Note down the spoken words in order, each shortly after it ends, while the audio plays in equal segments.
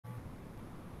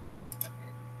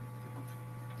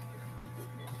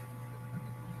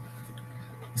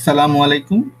আসসালামু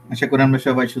আলাইকুম। আশা করি আমরা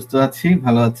সবাই সুস্থ আছি,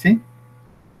 ভালো আছি।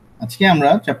 আজকে আমরা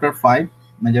চ্যাপ্টার 5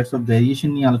 মেজার্স অফ ভেরিয়েশন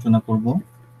নিয়ে আলোচনা করব।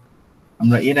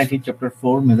 আমরা এর আগে chapter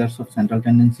 4 measures of central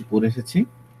tendency পড়ে এসেছি।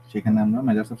 সেখানে আমরা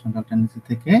মেজার্স অফ সেন্ট্রাল টেন্ডেন্সি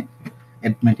থেকে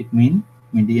অ্যারিথমেটিক মিন,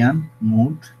 মিডিয়ান,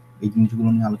 মোড এই জিনিসগুলো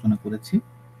নিয়ে আলোচনা করেছি।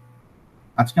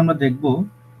 আজকে আমরা দেখব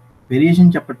ভেরিয়েশন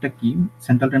চ্যাপ্টারটা কি,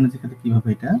 সেন্ট্রাল টেন্ডেন্সির সাথে কিভাবে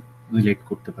এটা রিলেট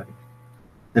করতে পারি।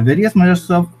 The various measures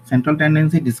of central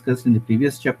tendency discussed in the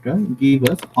previous chapter give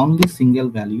us only single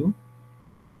value.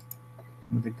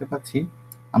 দেখতে পাচ্ছি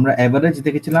আমরা এভারেজ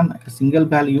দেখেছিলাম একটা single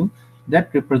value that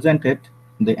represented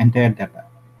the entire data.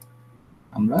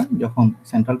 আমরা যখন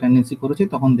সেন্ট্রাল টেন্ডেন্সি করেছি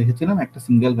তখন দেখেছিলাম একটা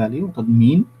সিঙ্গেল ভ্যালু অর্থাৎ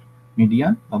মিন,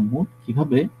 মিডিয়ান বা মোড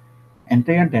কিভাবে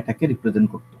এন্টায়ার ডাটাকে রিপ্রেজেন্ট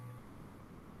করত।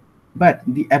 But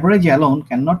the average alone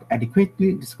cannot adequately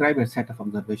describe a set of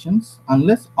observations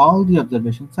unless all the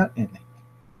observations are alike.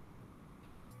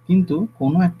 কিন্তু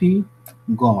কোনো একটি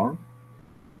গড়,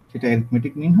 সেটা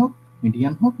অ্যারিথমেটিক মিন হোক,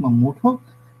 মিডিয়ান হোক বা মোড হোক,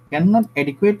 cannot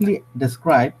adequately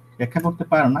describe, ব্যাখ্যা করতে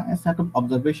পারে না a set of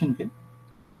observationকে,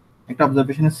 একটা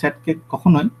অবজারভেশনের সেটকে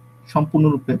কখনোই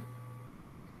সম্পূর্ণরূপে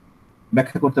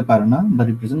ব্যাখ্যা করতে পারে না বা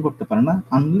রিপ্রেজেন্ট করতে পারে না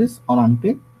আনলেস অর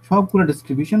আনটিল সবগুলো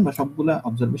ডিস্ট্রিবিউশন বা সবগুলো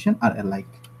অবজারভেশন আর অ্যালাইক,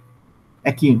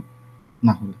 একই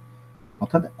না হলে।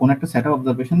 অর্থাৎ কোন একটা সেট অফ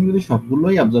অবজারভেশন যদি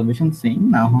সবগুলোই অবজারভেশন সেম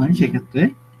না হয়, সেক্ষেত্রে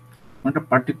একটা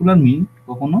পার্টিকুলার মিন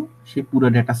কখনো সেই পুরো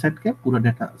ডেটা সেটকে, পুরো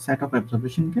ডেটা সেট অফ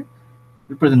অবজারভেশনকে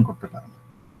রিপ্রেজেন্ট করতে পারে না।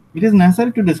 It is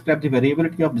necessary to describe the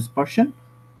variability of dispersion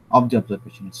of the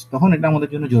observations. তখন এটা আমাদের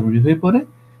জন্য জরুরি হয়ে পড়ে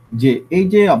যে এই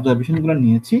যে অবজারভেশনগুলো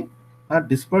নিয়েছি তার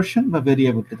ডিসপারশন বা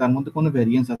ভেরিয়েবিলিটি, তার মধ্যে কোনো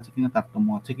ভেরিয়েন্স আছে কিনা, তারতম্য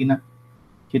আছে কিনা,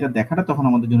 সেটা দেখাটা তখন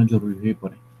আমাদের জন্য জরুরি হয়ে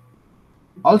পড়ে।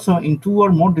 Also, in two or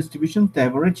more distributions, the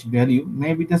average value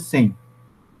may be the same,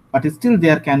 but still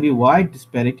there can be wide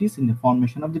disparities in the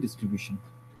formation of the distribution.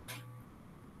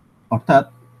 অর্থাৎ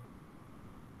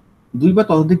দুই বা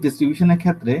ততোধিক ডিস্ট্রিবিউশনের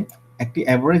ক্ষেত্রে একটি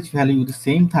অ্যাভারেজ ভ্যালু যদি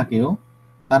সেম থাকেও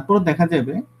তারপর দেখা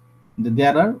যাবে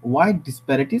there are wide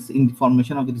disparities in the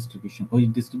formation of the distribution. ওই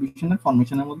ডিস্ট্রিবিউশনের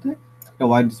ফরমেশনের মধ্যে একটা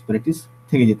wide disparities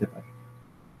থেকে যেতে পারে।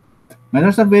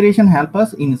 Measures of variation help us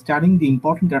in studying the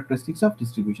important characteristics of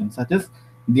distribution, such as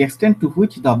the extent to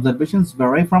which the observations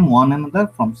vary from one another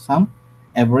from some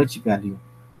average value.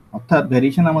 অর্থাৎ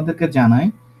variation আমাদেরকে জানায়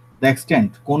the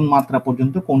extent, কোন মাত্রা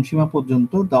পর্যন্ত, কোন সীমা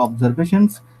পর্যন্ত the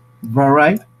observations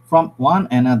vary from one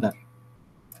another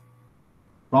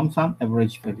from some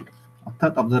average value.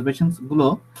 অর্থাৎ observations গুলো,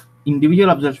 ইন্ডিভিজুয়াল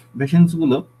অবজারভেশনস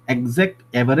গুলো এক্সাক্ট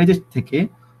এভারেজের থেকে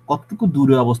কতটুকু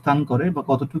দূরে অবস্থান করে বা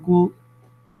কতটুকু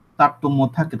তারতম্য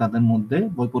থাকে তাদের মধ্যে,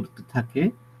 বৈপরীত্য থাকে,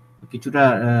 কিছুটা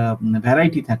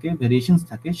ভ্যারাইটি থাকে, ভেরিয়েশনস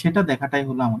থাকে, সেটা দেখাটাই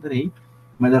হলো আমাদের এই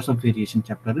মেজার্স অফ ভেরিয়েশন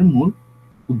চ্যাপ্টারের মূল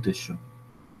উদ্দেশ্য।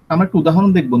 আমরা একটা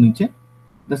উদাহরণ দেখব নিচে।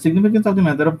 The significance of the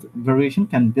measure of variation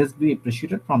can best be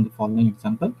appreciated from the following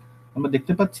example. আমরা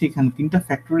দেখতে পাচ্ছি এখানে তিনটা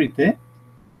ফ্যাক্টরিতে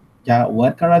যারা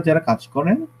ওয়ার্কাররা যারা কাজ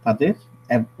করেন তাদের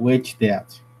ওয়েজ দেয়া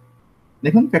আছে।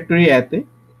 দেখুন ফ্যাক্টরি এতে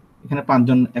এখানে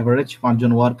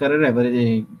পাঁচজন ওয়ার্কারের এভারেজ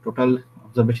টোটাল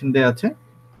অবজারভেশন দেয়া আছে।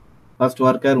 ফার্স্ট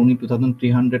ওয়ার্কার উনি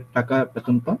 2300 টাকা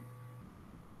বেতন পান,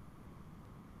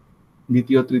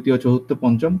 দ্বিতীয়, তৃতীয়, চতুর্থ,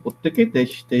 পঞ্চম প্রত্যেকে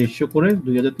 2300 করে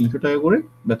 2300 টাকা করে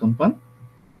বেতন পান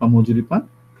বা মজুরি পান,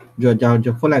 যার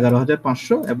যোগফল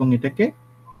 11500, এবং এটাকে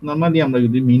নরমালি আমরা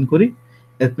যদি মিন করি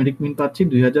অ্যারিথমেটিক মিন পাচ্ছি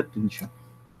 2300।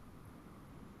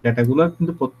 ডাটাগুলো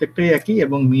কিন্তু প্রত্যেকটাই একই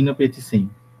এবং মিনও পেয়েছি সেম।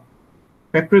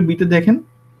 ফ্যাক্টরি বিতে দেখেন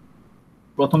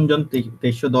প্রথম জন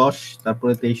 2310,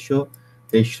 তারপরে 2300,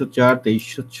 2304,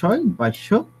 2306,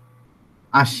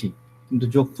 2280, কিন্তু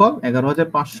যোগফল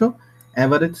 11500,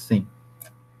 এভারেজ সেম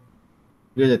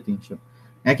 2300।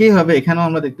 একইভাবে এখানেও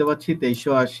আমরা দেখতে পাচ্ছি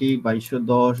 2380,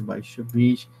 2210,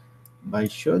 2220,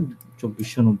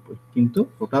 2490, কিন্তু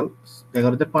টোটাল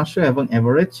 11500 এবং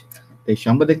এভারেজ 2300।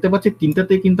 আমরা দেখতে পাচ্ছি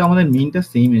তিনটাতেই কিন্তু আমাদের মিনটা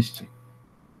সেম এসছে।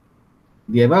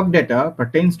 The above data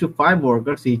pertains to 5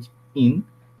 workers each in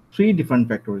 3 different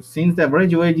factories. Since the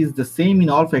average wage is the same in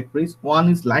all factories, one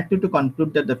is likely to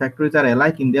conclude that the factories are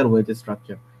alike in their wage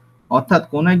structure. অর্থাৎ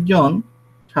কোন একজন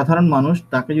সাধারণ মানুষ,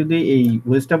 তাকে যদি এই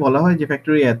ওয়েজটা বলা হয় যে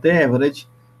ফ্যাক্টরি এতে এভারেজ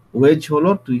ওয়েজ হলো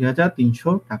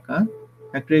 2300 টাকা,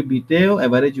 ফ্যাক্টরি বিতেও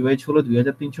এভারেজ ওয়েজ হলো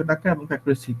 2300 টাকা এবং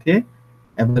ফ্যাক্টরি সিতে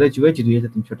এভারেজ ওয়েজ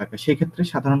 2300 টাকা, সেই ক্ষেত্রে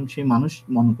সাধারণ সেই মানুষ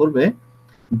মনে করবে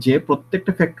যে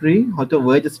প্রত্যেকটা ফ্যাক্টরি হয়তো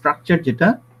ওয়েজ স্ট্রাকচার, যেটা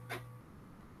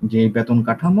যে বেতন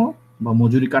কাঠামো বা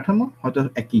মজুরি কাঠামো হয়তো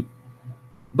একই,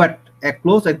 but a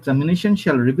close examination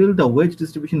shall reveal the wage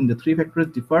distribution in the 3 factories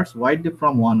differs widely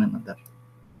from one another.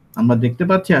 আমরা দেখতে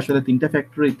পাচ্ছি আসলে তিনটা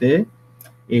ফ্যাক্টরিতে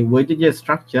এই ওয়েজের যে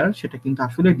স্ট্রাকচার সেটা কিন্তু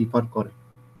আসলে ডিফার করে,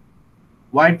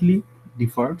 widely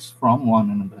differs from one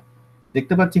another.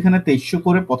 দেখতে পাচ্ছি এখানে 2300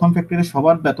 করে প্রথম ফ্যাক্টরিতে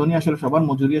সবার বেতনই আসলে সবার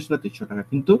মজুরি আসলে 2300 টাকা,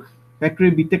 কিন্তু ফ্যাক্টরি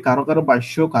বিতে কারো কারো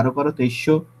 2200, কারো কারো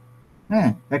 2300। হ্যাঁ,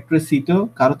 ফ্যাক্টরি সিতেও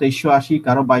কারো 2380,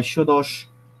 কারো 2210।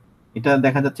 এটা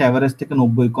দেখা যাচ্ছে অ্যাভারেজ থেকে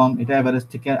 90 কম, এটা অ্যাভারেজ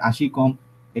থেকে 80 কম,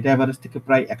 এটা অ্যাভারেজ থেকে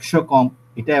প্রায় 100 কম,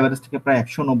 এটা অ্যাভারেজ থেকে প্রায়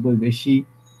 190 বেশি,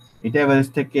 এটা অ্যাভারেজ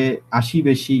থেকে 80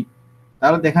 বেশি।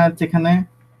 তাহলে দেখা যাচ্ছে এখানে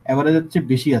অ্যাভারেজের চেয়ে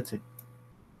বেশি আছে,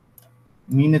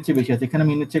 মিনের চেয়ে বেশি আছে, এখানে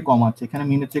মিনের চেয়ে কম আছে, এখানে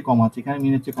মিনের চেয়ে কম আছে, এখানে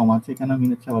মিনের চেয়ে কম আছে, এখানে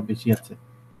মিনের চেয়ে আবার বেশি আছে,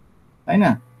 তাই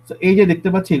না? তো এই যে দেখতে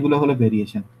পাচ্ছি এগুলো হলো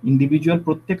ভেরিয়েশন। ইন্ডিভিজুয়াল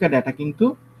প্রত্যেকটা ডেটা কিন্তু,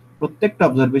 প্রত্যেকটা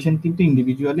অবজারভেশন কিন্তু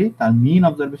ইন্ডিভিজুয়ালি তার মিন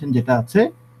অবজারভেশন যেটা আছে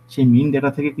সেই মিন ডেটা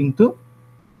থেকে কিন্তু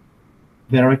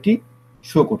ভ্যারাইটি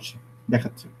শো করছে,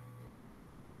 দেখাচ্ছে।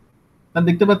 তাহলে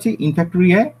দেখতে পাচ্ছি in factory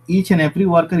A each and every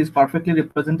worker is perfectly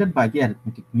represented by the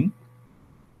arithmetic mean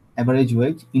average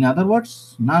wage. In other words,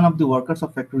 none of the workers of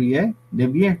factory A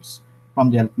deviates from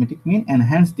the arithmetic mean and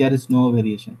hence there is no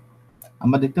variation.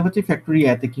 আমরা দেখতে পাচ্ছি factory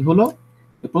এতে কি হলো,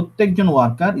 প্রত্যেকজন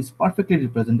worker is perfectly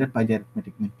represented by the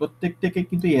arithmetic মিন। প্রত্যেকটাকে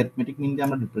কিন্তু এই arithmetic মিন দিয়ে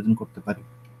আমরা রিপ্রেজেন্ট করতে পারি,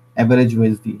 অ্যাভারেজ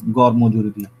ওয়েজ দিয়ে, গড়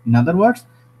মজুরি দিয়ে। In other words,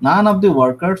 none of the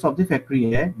workers of the factory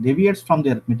A deviates from the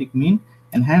arithmetic mean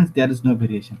and hence there is no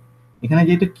variation. এখানে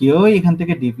যেহেতু কেউই এখান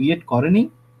থেকে ডেভিয়েট করেনি,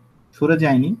 সরে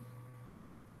যায়নি,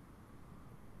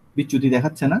 বিচ্যুতি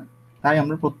দেখাচ্ছে না, তাই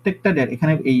আমরা প্রত্যেকটা ডেটা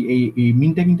এখানে এই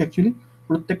মিনটা কিন্তু অ্যাকচুয়ালি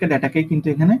প্রত্যেকটা ডেটাকেই কিন্তু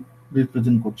এখানে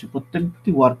রিপ্রেজেন্ট করছে, প্রত্যেকটি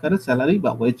ওয়ার্কারের স্যালারি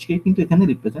বা ওয়েজকে কিন্তু এখানে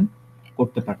রিপ্রেজেন্ট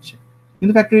করতে পারছে।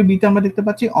 কিন্তু ফ্যাক্টরি বিতে আমরা দেখতে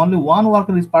পাচ্ছি only one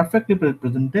worker is perfectly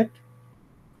represented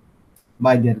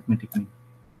by the arithmetic মিন।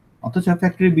 অথচ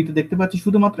ফ্যাক্টরি বিতে দেখতে পাচ্ছি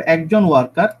শুধুমাত্র একজন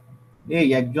ওয়ার্কার, এই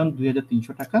একজন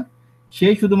 2300 টাকা,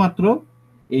 সেই শুধুমাত্র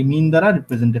এই মিন দ্বারা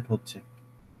রিপ্রেজেন্টেড হচ্ছে।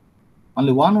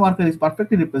 Only one worker is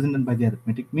perfectly represented by the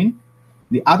arithmetic mean.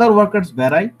 The other workers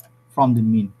vary from the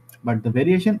mean, but the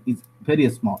variation is very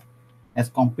small as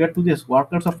compared to the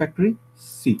workers of factory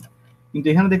C. কিন্তু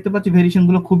এখানে দেখতে পাচ্ছি variation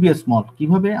গুলো খুবই small.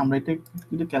 কিভাবে আমরা এটা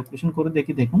যদি ক্যালকুলেশন করে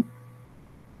দেখি, দেখুন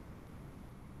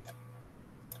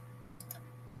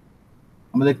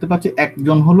আমরা দেখতে পাচ্ছি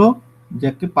একজন হলো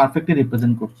যাকে পারফেক্টলি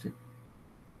রিপ্রেজেন্ট করছে,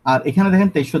 আর এখানে দেখেন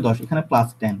 2310, এখানে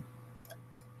 +10,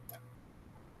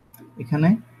 এখানে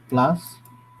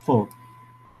 +4,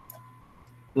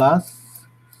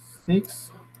 +6,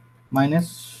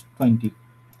 -20।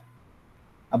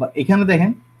 আবার এখানে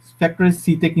দেখেন ফ্যাক্টরি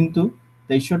সি তে কিন্তু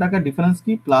 2300 টাকা ডিফারেন্স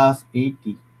কি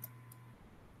 +80,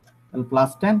 তাহলে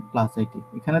 +10 +80,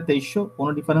 এখানে 2300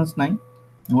 কোনো ডিফারেন্স নাই,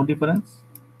 নো ডিফারেন্স।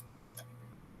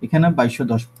 এখানে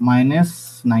 2210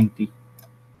 -90,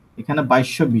 এখানে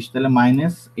 2220, তাহলে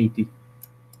 -80,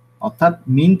 অর্থাৎ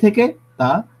মিন থেকে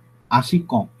তা 80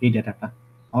 কম এই ডেটাটা।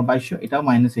 আর 2200 এটাও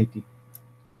 -80,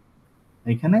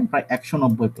 এখানে প্রায়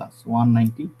 190 প্লাস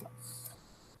 190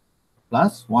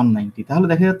 প্লাস 190। তাহলে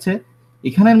দেখা যাচ্ছে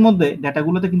এখানের মধ্যে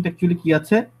ডেটাগুলোতে কিন্তু অ্যাকচুয়ালি কি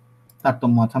আছে,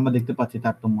 তারতম্য আছে, আমরা দেখতে পাচ্ছি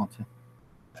তারতম্য আছে,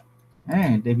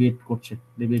 হ্যাঁ ডেভিয়েট করছে,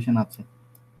 ডেভিয়েশন আছে,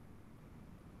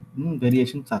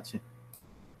 ভেরিয়েশন আছে।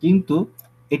 কিন্তু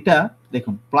এটা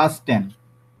দেখুন +10,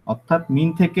 অর্থাৎ মিন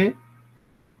থেকে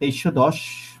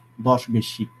 2310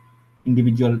 বেশি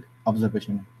ইন্ডিভিজুয়াল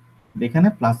অবজারভেশনে, এখানে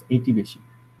 +80 বেশি,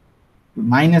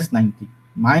 -90,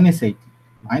 -80,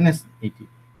 -80,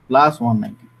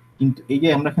 +190। কিন্তু এই যে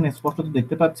আমরা এখানে স্পষ্টত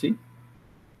দেখতে পাচ্ছি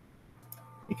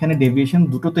এখানে ডেভিয়েশন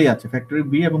দুটোতেই আছে, ফ্যাক্টরি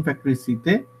বি এবং ফ্যাক্টরি সি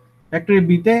তে। ফ্যাক্টরি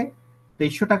বি তে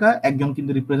 2300 টাকা একজন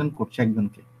কিন্তু রিপ্রেজেন্ট করছে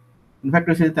একজনকে,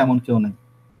 ফ্যাক্টরি সি তে তেমন কেউ নাই।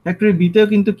 ফ্যাক্টরি বি তেও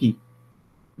কিন্তু কি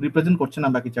রিপ্রেজেন্ট করছে না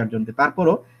বাকি চারজনকে।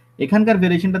 তারপরও এখানকার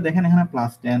ভেরিয়েশনটা দেখেন, এখানে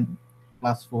 +10,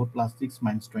 +4, +6,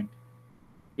 -20।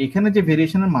 এখানে যে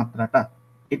ভেরিয়েশনের মাত্রাটা,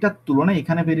 এটার তুলনায়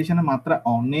এখানে ভেরিয়েশনের মাত্রা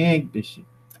অনেক বেশি।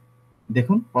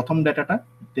 দেখুন প্রথম ডেটাটা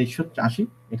 2380,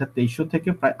 এটা 2300 থেকে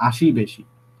প্রায় 80 বেশি,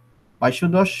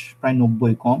 2210 প্রায়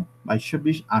 90 কম,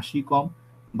 2220 80 কম,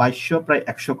 2200 প্রায়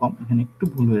 100 কম। এখানে একটু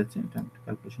ভুল হয়েছে, এটা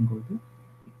ক্যালকুলেশন করে দিই,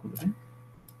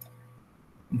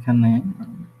 এখানে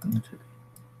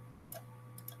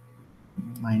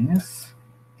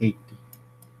 -80,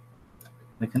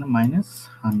 এখানে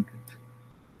 -100।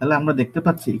 তাহলে আমরা দেখতে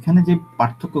পাচ্ছি এখানে যে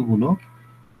পার্থক্যগুলো,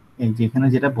 এই যে এখানে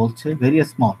যেটা বলছে very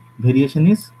small, variation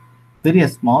is very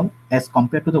small as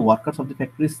compare to the workers of the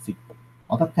factory C.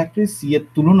 অর্থাৎ ফ্যাক্টরি সি এর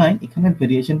তুলনায় এখানে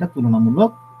ভেরিয়েশনটা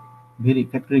তুলনামূলক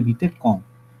ফ্যাক্টরি বি তে কম।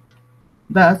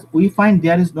 Thus, we find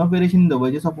there is no variation in the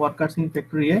wages of workers in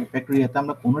factory A. Factory A তে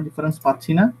আমরা কোনো difference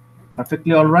পাচ্ছি না,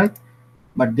 perfectly all right,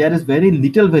 but there is very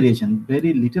little variation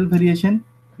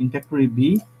in factory B,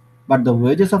 but the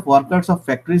wages of workers of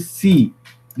factory C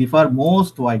differ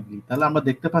most widely. তাহলে আমরা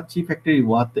দেখতে পাচ্ছি factory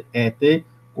A তে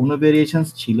কোনো ভেরিয়েশন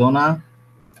ছিল না,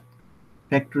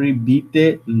 ফ্যাক্টরি বি তে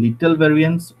little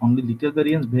variance, only little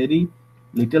variance, very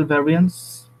little variance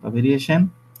বা ভেরিয়েশন,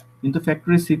 কিন্তু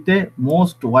ফ্যাক্টরি সিতে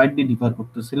মোস্ট ওয়াইডলি ডিফার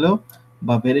করতেছিল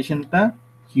বা ভেরিয়েশনটা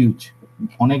হিউজ,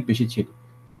 অনেক বেশি ছিল।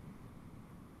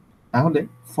 তাহলে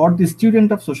for the student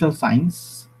of social science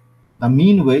the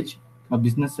mean wedge বা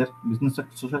বিজনেস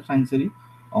সোশ্যাল সায়েন্সেরই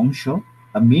অংশ,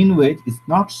 the mean wedge is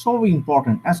not so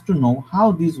important as to know how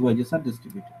this wages R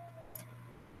distributed.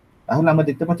 তাহলে আমরা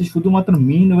দেখতে পাচ্ছি শুধুমাত্র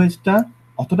মিন ওয়েজটা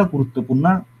অতটা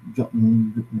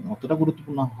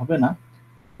গুরুত্বপূর্ণ হবে না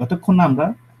যতক্ষণ না আমরা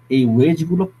এই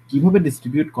ওয়েজগুলো কিভাবে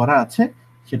ডিস্ট্রিবিউট করা আছে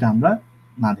সেটা আমরা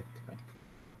না দেখতে পাই।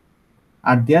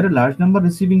 আর দেয়ার a large number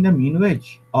receiving the mean wedge,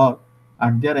 or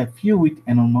R there a few with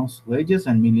enormous wages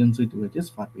and millions with wages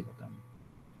fur below them.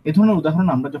 এই ধরনের উদাহরণ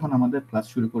আমরা যখন আমাদের ক্লাস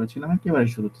শুরু করেছিলাম একেবারে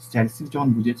শুরুতে স্ট্যাটিস্টিক্স যখন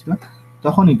বুঝিয়েছিলাম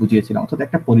তখনই বুঝিয়েছিলাম। অর্থাৎ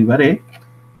একটা পরিবারে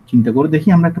চিন্তা করে দেখি,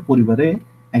 আমরা একটা পরিবারে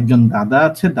একজন দাদা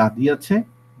আছে, দাদি আছে,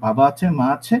 বাবা আছে, মা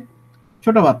আছে,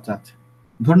 ছোট বাচ্চা আছে।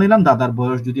 ধরে নিলাম দাদার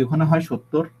বয়স যদি ওখানে হয়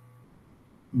 70,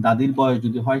 দাদির বয়স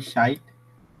যদি হয় 60,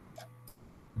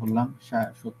 বললাম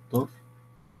 70,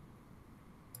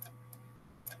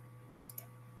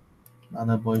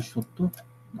 দাদার বয়স 70,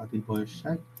 দাদির বয়স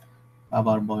 60,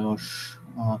 বাবার বয়স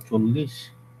 40,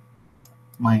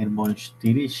 মায়ের বয়স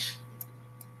 30,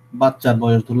 বাচ্চার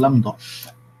বয়স ধরলাম 10।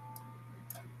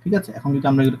 ঠিক আছে, এখন যদি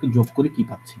আমরা এগুলোকে যোগ করি কি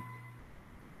পাচ্ছি?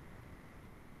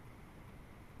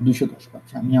 210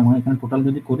 পাচ্ছি। আমি আমার এখানে টোটাল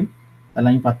যদি করি তাহলে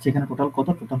আমি পাচ্ছি এখানে টোটাল কত?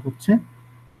 টোটাল হচ্ছে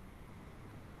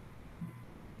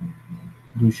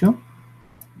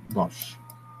 210।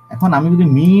 এখন আমি যদি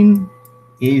মিন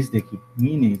এজ দেখি,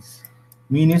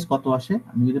 মিন এজ কত আসে?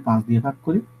 আমি যদি 5 দিয়ে ভাগ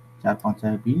করি, 4 5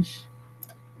 20,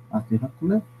 5 দিয়ে ভাগ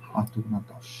করলে 5 2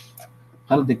 10।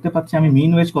 তাহলে দেখতে পাচ্ছি আমি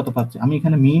মিন ওয়েজ কত পাচ্ছি। আমি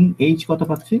এখানে মিন এইজ কত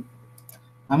পাচ্ছি?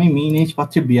 আমি মিন এইজ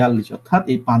পাচ্ছি 42, অর্থাৎ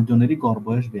এই 5 জনেরই গড়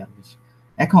বয়স 42।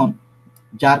 এখন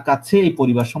যার কাছে এই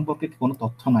পরিবার সম্পর্কে কোনো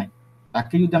তথ্য নাই,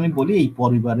 তাকে যদি আমি বলি এই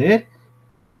পরিবারের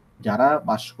যারা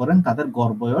বাস করেন তাদের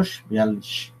গড় বয়স 42,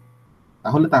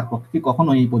 তাহলে তার পক্ষে কি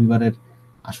কখনো এই পরিবারের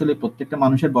আসলে প্রত্যেকটা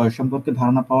মানুষের বয়স সম্পর্কে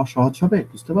ধারণা পাওয়া সহজ হবে?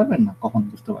 বুঝতে পারবেন না, কখন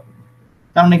বুঝতে পারবেন না।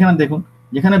 কারণ এখানে দেখুন,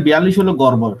 যেখানে 42 হলো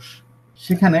গড় বয়স,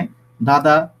 সেখানে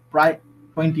দাদা প্রায়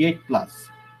 28 প্লাস,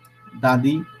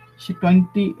 দাদি সে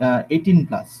 18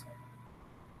 প্লাস,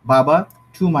 বাবা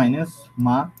 2 মাইনাস,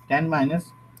 মা 10 মাইনাস,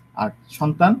 আর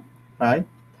সন্তান প্রায়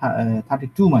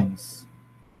 32 মাইনাস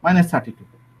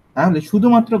 32। তাহলে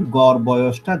শুধুমাত্র গড়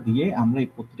বয়সটা দিয়ে আমরা এই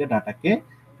প্রতিটা ডাটাকে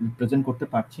রিপ্রেজেন্ট করতে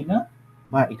পারছি না,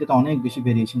 বা এটাতে অনেক বেশি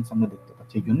ভেরিয়েশন আমরা দেখতে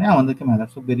পাচ্ছি। এই জন্য আমাদেরকে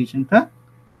মেথডস অফ ভেরিয়েশনটা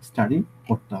স্টাডি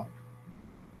করতে হবে।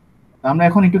 আমরা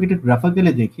এখন একটু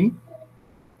গ্রাফিক্যালি দেখি।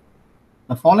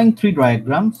 The following 3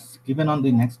 diagrams given on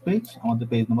the next page, আমাদের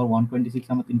পেজ নাম্বার 126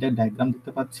 আমরা তিনটা ডায়াগ্রাম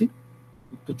দেখতে পাচ্ছি।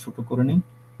 একটু ছোট করে নিই।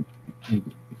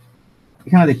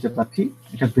 এখানে দেখতে পাচ্ছি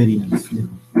এটা ভেরিয়েন্স।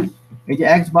 এই যে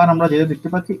x বার আমরা যেটা দেখতে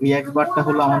পাচ্ছি, এই x বারটা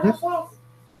হলো আমাদের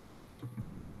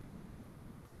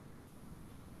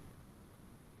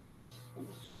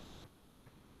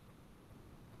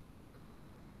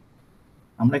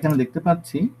আমরা এখানে দেখতে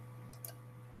পাচ্ছি,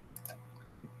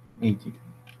 এই যে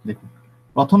দেখুন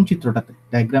প্রথম চিত্রটাতে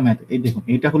ডায়াগ্রামে এই দেখুন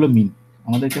এটা হলো মিন,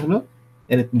 আমাদের এটা হলো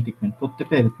অ্যারিথমেটিক মিন,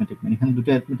 প্রত্যেকটা অ্যারিথমেটিক মিন, এখানে দুটো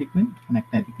অ্যারিথমেটিক মিন, এখানে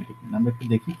একটা অ্যারিথমেটিক মিন। আমরা একটু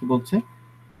দেখি কি বলছে।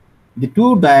 The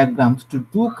two diagrams to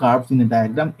two curves in a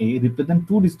diagram A represent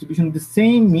two distribution with the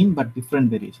same mean but different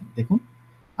variation. দেখুন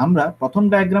আমরা প্রথম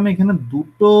ডায়াগ্রামে এখানে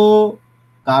দুটো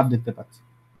কার্ভ দেখতে পাচ্ছি।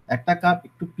 একটা কার্ভ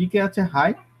একটু পিকে আছে,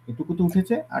 হাই এটুকু তো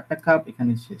উঠেছে, আর একটা কার্ভ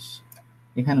এখানে শেষ,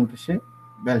 এখানে উঠে সে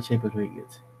বেল শেপের হয়ে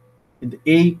গিয়েছে। কিন্তু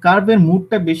এই কার্ভের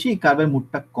মুডটা বেশি, কার্ভের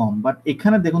মুডটা কম। বাট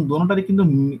এখানে দেখুন দোনোটারই কিন্তু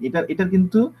এটার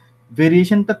কিন্তু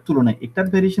ভেরিয়েশনটার তুলনায়, এটার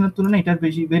ভেরিয়েশনের তুলনায় এটার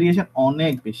বেশি ভেরিয়েশন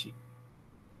অনেক বেশি,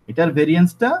 এটার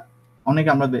ভেরিয়েন্সটা অনেক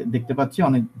আমরা দেখতে পাচ্ছি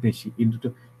অনেক বেশি। এই দুটো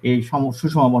এই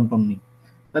সুষম বন্টন নেই।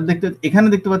 তাহলে এখানে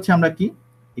দেখতে পাচ্ছি আমরা কি,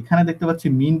 এখানে দেখতে পাচ্ছি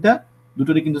মিনটা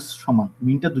দুটোরই কিন্তু সমান,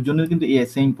 মিনটা দুজনের কিন্তু এই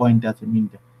সেম পয়েন্টে আছে,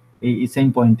 মিনটা এই সেম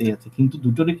পয়েন্টে আছে, কিন্তু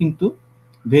দুটোরই কিন্তু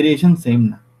ভেরিয়েশন সেম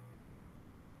না।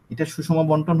 এটা সুষম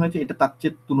বন্টন হয়েছে, এটা তার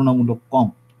চেয়ে তুলনামূলক কম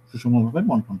সুষমভাবে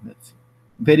বন্টন হয়েছে,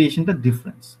 ভেরিয়েশনটা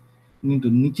ডিফারেন্স। কিন্তু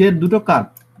নিচের দুটো কার্ভ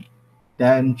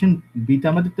ডাইমেনশন বিটা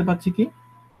আমরা দেখতে পাচ্ছি কি,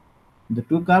 the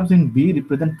two curves in B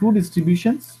represent two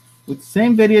distributions with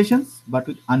same variations but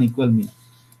with unequal mean.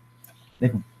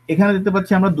 দেখুন এখানে দেখতে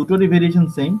পাচ্ছি আমরা দুটোরই ভেরিয়েশন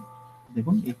সেম,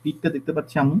 দেখুন এই পিকটা দেখতে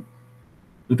পাচ্ছি আমি,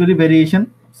 দুটোরই ভেরিয়েশন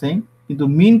সেম, কিন্তু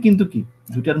মিন কিন্তু কি,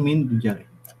 দুটার মিন দুই জায়গায়,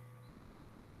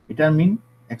 এটার মিন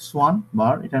x1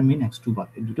 বার, এটার মিন x2 বার,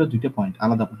 এই দুইটা পয়েন্ট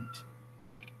আলাদা point.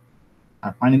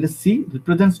 R finally C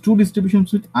represents two distributions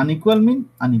with unequal mean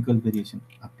unequal variation.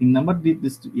 R 3 number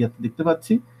দেখতে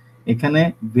পাচ্ছি এখানে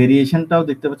ভেরিয়েশনটাও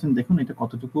দেখতে পাচ্ছেন, দেখুন এটা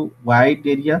কতটুকু ওয়াইড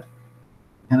এরিয়া,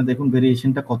 এখানে দেখুন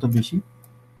ভেরিয়েশনটা কত বেশি,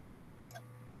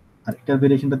 আর এটার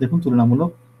ভেরিয়েশনটা দেখুন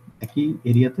তুলনামূলক একই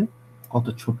এরিয়াতে কত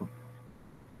ছোট,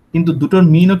 কিন্তু দুটোর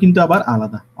মিনও কিন্তু আবার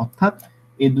আলাদা। অর্থাৎ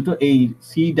এই দুটো এই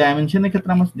সি ডাইমেনশনের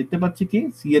ক্ষেত্রে আমরা দেখতে পাচ্ছি কি,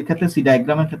 সি এর ক্ষেত্রে, সি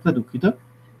ডায়াগ্রামের ক্ষেত্রে দুঃখিত,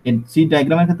 সি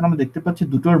ডায়াগ্রামের ক্ষেত্রে আমরা দেখতে পাচ্ছি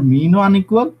দুটোর মিনও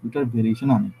আনইকুয়াল, দুটোর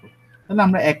ভেরিয়েশনও আনইকুয়াল। তাহলে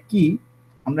আমরা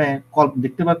আমরা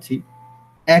দেখতে পাচ্ছি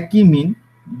একই মিন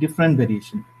ডিফারেন্ট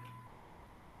ভেরিয়েশন,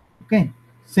 ওকে,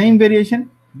 সেম ভেরিয়েশন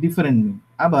ডিফারেন্ট মিন,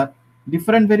 আবার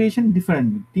ডিফারেন্ট ভেরিয়েশন ডিফারেন্ট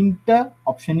মিন, তিনটা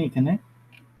অপশনই এখানে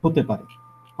হতে পারে,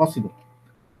 possible.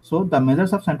 So the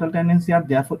measures of central tendency R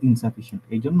therefore insufficient.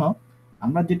 এই জন্য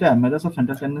আমরা যেটা মেজার্স অফ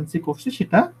সেন্ট্রাল টেন্ডেন্সি করছি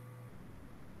সেটা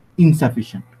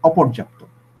ইনসাফিসিয়েন্ট, অপর্যাপ্ত।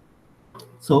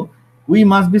 So we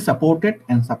must be supported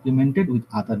and সাপ্লিমেন্টেড with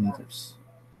other measures.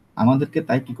 আমাদেরকে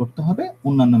তাই কি করতে হবে,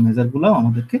 অন্যান্য মেজারগুলো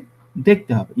আমাদেরকে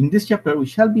দেখতে হবে। In this chapter we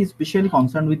shall be specially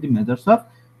concern with the measures of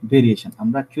variation.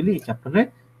 আমরা অ্যাকচুয়ালি এই চ্যাপ্টারে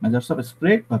মেজার্স অফ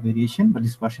স্প্রেড বা ভেরিয়েশন বা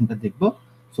ডিসপারশনটা দেখব।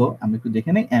 সো আমরা একটু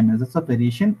দেখে নেই। Measures of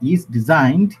variation is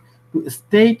designed to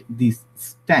state the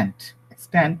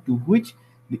extent to which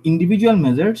the individual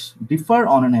measures differ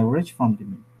on an average from the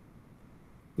mean.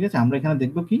 ঠিক আছে, আমরা এখানে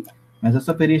দেখব কি মেজার্স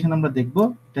অফ ভেরিয়েশন আমরা দেখব,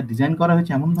 এটা ডিজাইন করা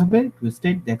হয়েছে এমন ভাবে টু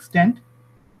স্টেট দ্য এক্সটেন্ট,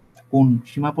 কোন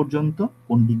সীমা পর্যন্ত,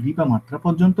 কোন ডিগ্রি বা মাত্রা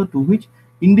পর্যন্ত, টু হুইচ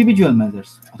ইন্ডিভিজুয়াল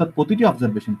মেজার্স, অর্থাৎ প্রতিটি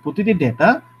অবজারভেশন, প্রতিটি ডেটা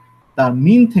তার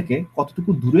মিন থেকে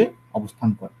কতটুকু দূরে অবস্থান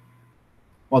করে,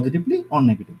 পজিটিভলি অর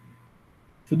নেগেটিভলি।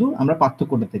 শুধু আমরা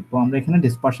পার্থক্যটা দেখবো, আমরা এখানে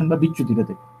ডিসপারশন বা বিচ্যুতিটা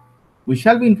দেখবো। We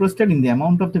shall be interested in the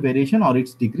amount of the variation or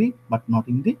its degree, but not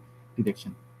in the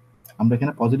direction. আমরা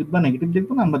এখানে পজিটিভ বা নেগেটিভ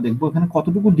দেখবো না, আমরা দেখবো এখানে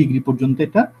কতটুকু ডিগ্রি পর্যন্ত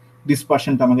এটা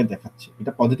ডিসপারশনটা আমাকে দেখাচ্ছে।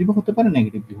 এটা পজিটিভও হতে পারে,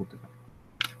 নেগেটিভলি হতে পারে।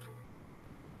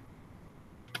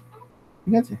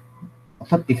 ঠিক আছে,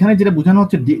 অর্থাৎ এখানে যেটা বোঝানো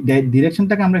হচ্ছে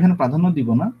ডিরেকশনটাকে আমরা এখানে প্রাধান্য দিব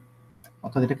না,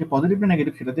 অর্থাৎ এটাকে পজিটিভ না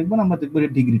নেগেটিভ সেটা দেখবো না, আমরা দেখবো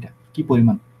এর ডিগ্রিটা কি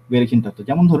পরিমাণ, ভেরিয়েশনটা। তো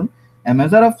যেমন ধরুন a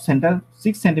measure of center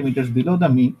 6 centimeters below the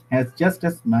mean has just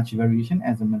as much variation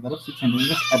as a measure of 6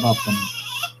 centimeters above the mean.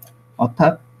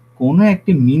 অর্থাৎ কোন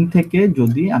একটি মিন থেকে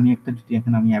যদি আমি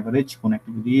এখানে আমি এভারেজ কোন একটা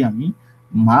যদি আমি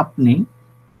মাপ নেই,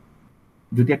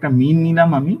 যদি একটা মিন নিলাম,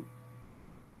 আমি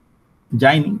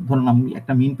যাইনি, ধরুন আমি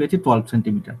একটা মিন পেয়েছি 12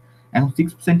 সেন্টিমিটার, এখন 6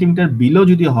 সেন্টিমিটার বিলো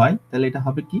যদি হয় তাহলে এটা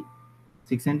হবে কি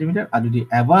 6 সেন্টিমিটার, আর যদি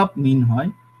অ্যাবাভ মিন হয়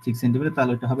 6 সেন্টিমিটার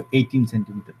তাহলে এটা হবে 18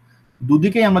 সেন্টিমিটার।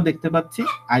 দুদিকেই আমরা দেখতে পাচ্ছি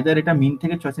আইদার এটা মিন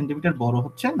থেকে 6 সেন্টিমিটার বড়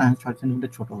হচ্ছে, না 6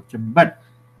 সেন্টিমিটার ছোট হচ্ছে। বাট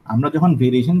আমরা যখন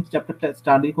ভেরিয়েশন চ্যাপ্টারটা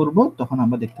স্টাডি করব তখন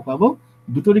আমরা দেখতে পাবো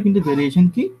দুটোরই কিন্তু ভেরিয়েশন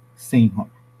কি সেম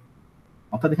হয়।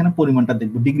 অর্থাৎ এখানে পরিমাণটা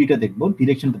দেখবো, ডিগ্রিটা দেখবো,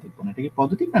 ডিরেকশনটা দেখবো না, এটা কি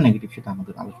পজিটিভ না নেগেটিভ সেটা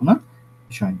আমাদের আলোচনার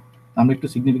বিষয় না। আমরা একটু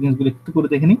সিগনিফিকেন্স গুলো একটু করে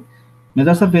দেখে নিই।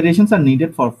 Measures of variations are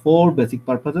needed for 4 basic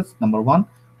purposes. Number 1,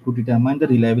 to determine the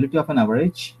reliability of an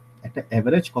average. একটা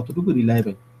অ্যাভারেজ কতটুকু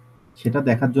রিলায়েবল সেটা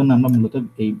দেখার জন্য আমরা মূলত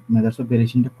এই মেজার্স অফ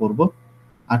ভেরিয়েশনটা করব।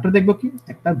 আরটা দেখবো কি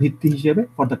একটা ভিত্তি হিসেবে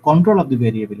for the control of the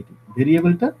variability.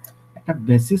 ভেরিয়েবলটা একটা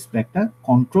বেসিস বা একটা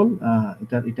কন্ট্রোল,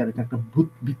 এটা একটা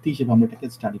ভিত্তি হিসেবে আমরা এটাকে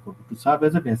স্টাডি করব, to serve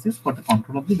as a basis for the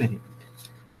control of the variability.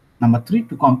 Number 3,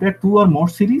 to compare 2 or more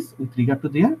series with regard to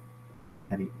their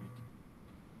variability.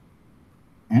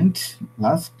 And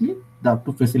lastly, to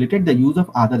facilitate the use of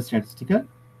other statistical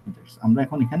methods. আমরা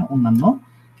এখন এখানে অন্যান্য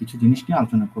কিছু জিনিস নিয়ে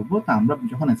আলোচনা করব। তা আমরা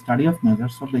যখন study of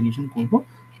measures of variation করব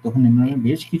তখন আমরা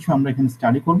বেশ কিছু আমরা এখানে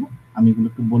স্টাডি করব, আমি এগুলো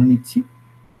একটু বলে নিচ্ছি।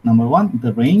 Number 1,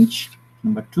 the range.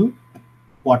 Number 2,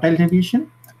 quartile deviation.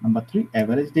 Number 3,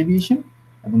 average deviation,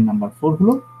 এবং নাম্বার 4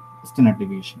 হলো স্ট্যান্ডার্ড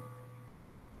ডেভিয়েশন।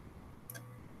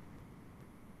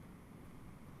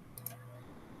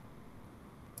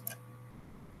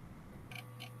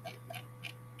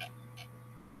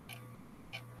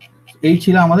 এই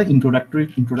ছিল আমাদের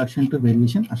ইন্ট্রোডাকশন টু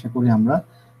ভেরিয়েশন। আশা করি আমরা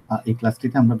এই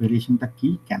ক্লাসটিতে আমরা ভেরিয়েশনটা কি,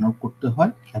 কেন করতে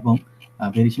হয় এবং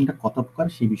ভেরিয়েশনটা কত প্রকার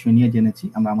সেই বিষয় নিয়ে জেনেছি।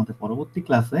 আমরা আমাদের পরবর্তী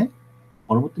ক্লাসে,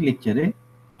 পরবর্তী লেকচারে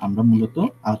আমরা মূলত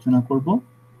আলোচনা করব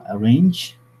রেঞ্জ,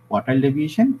 কোয়ার্টাইল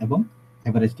ডেভিয়েশন এবং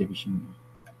এভারেজ ডেভিয়েশন নিয়ে।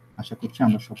 আশা করছি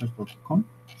আমরা সবাই ততক্ষণ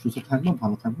সুস্থ থাকবো,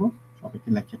 ভালো থাকবো। সবাইকে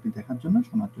লেকচারটি দেখার জন্য,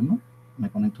 শোনার জন্য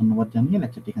অনেক অনেক ধন্যবাদ জানিয়ে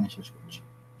লেকচারটি এখানে শেষ করছি।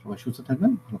 সবাই সুস্থ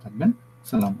থাকবেন, ভালো থাকবেন।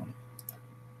 আসসালামু আলাইকুম।